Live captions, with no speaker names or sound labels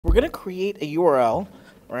We're going to create a URL,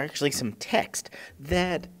 or actually some text,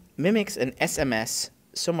 that mimics an SMS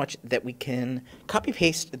so much that we can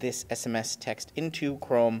copy-paste this SMS text into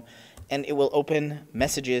Chrome, and it will open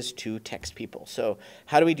messages to text people. So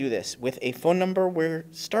how do we do this? With a phone number, we'll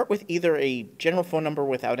start with either a general phone number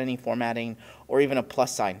without any formatting, or even a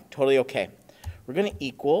plus sign. Totally okay. We're going to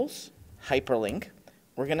equals hyperlink.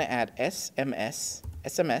 We're going to add SMS,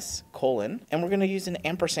 and we're going to use an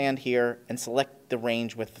ampersand here and select the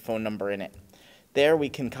range with the phone number in it. There we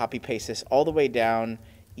can copy paste this all the way down.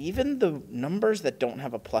 Even the numbers that don't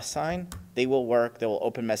have a plus sign, they will work, they will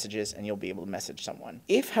open messages, and you'll be able to message someone.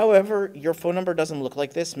 If, however, your phone number doesn't look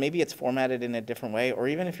like this, maybe it's formatted in a different way, or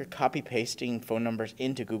even if you're copy pasting phone numbers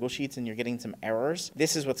into Google Sheets and you're getting some errors,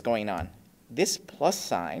 this is what's going on. This plus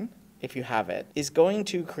sign, if you have it, is going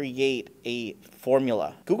to create a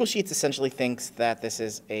formula. Google Sheets essentially thinks that this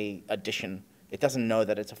is a addition. It doesn't know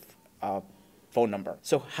that it's a phone number.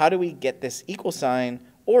 So how do we get this equal sign,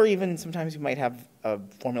 or even sometimes you might have a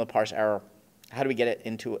formula parse error? How do we get it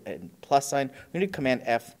into a plus sign? We're going to do Command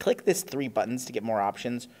F, click this 3 buttons to get more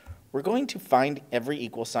options. We're going to find every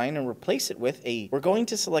equal sign and replace it with we're going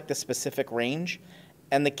to select a specific range,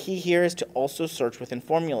 and the key here is to also search within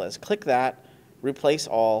formulas. Click that, replace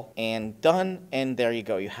all, and done, and there you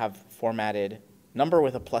go. You have formatted number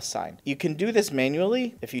with a plus sign. You can do this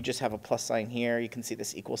manually. If you just have a plus sign here, you can see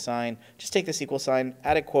this equal sign. Just take this equal sign,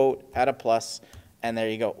 add a quote, add a plus, and there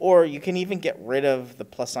you go. Or you can even get rid of the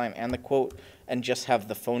plus sign and the quote and just have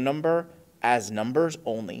the phone number as numbers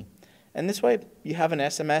only. And this way, you have an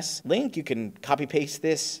SMS link. You can copy paste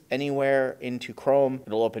this anywhere into Chrome.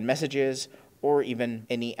 It'll open messages or even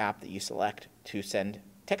any app that you select to send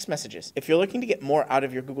text messages. If you're looking to get more out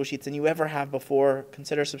of your Google Sheets than you ever have before,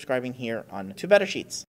 consider subscribing here on To Better Sheets.